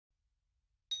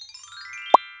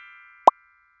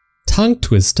Tongue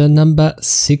twister number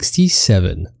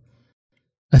 67.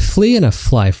 A flea and a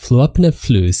fly flew up in a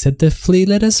flue. Said the flea,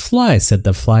 let us fly. Said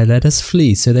the fly, let us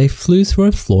flee. So they flew through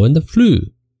a flaw in the flue.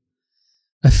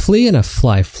 A flea and a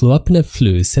fly flew up in a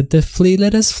flue. Said the flea,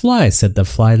 let us fly. Said the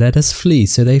fly, let us flee.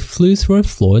 So they flew through a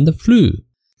flaw in the flue.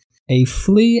 A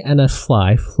flea and a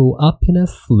fly flew up in a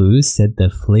flue. Said the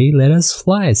flea, let us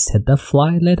fly. Said the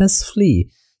fly, let us flee.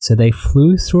 So they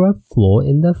flew through a flaw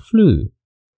in the flue.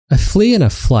 A flea and a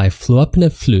fly flew up in a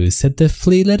flue. Said the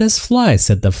flea, let us fly.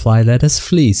 Said the fly, let us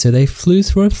flee. So they flew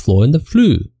through a flaw in the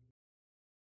flue.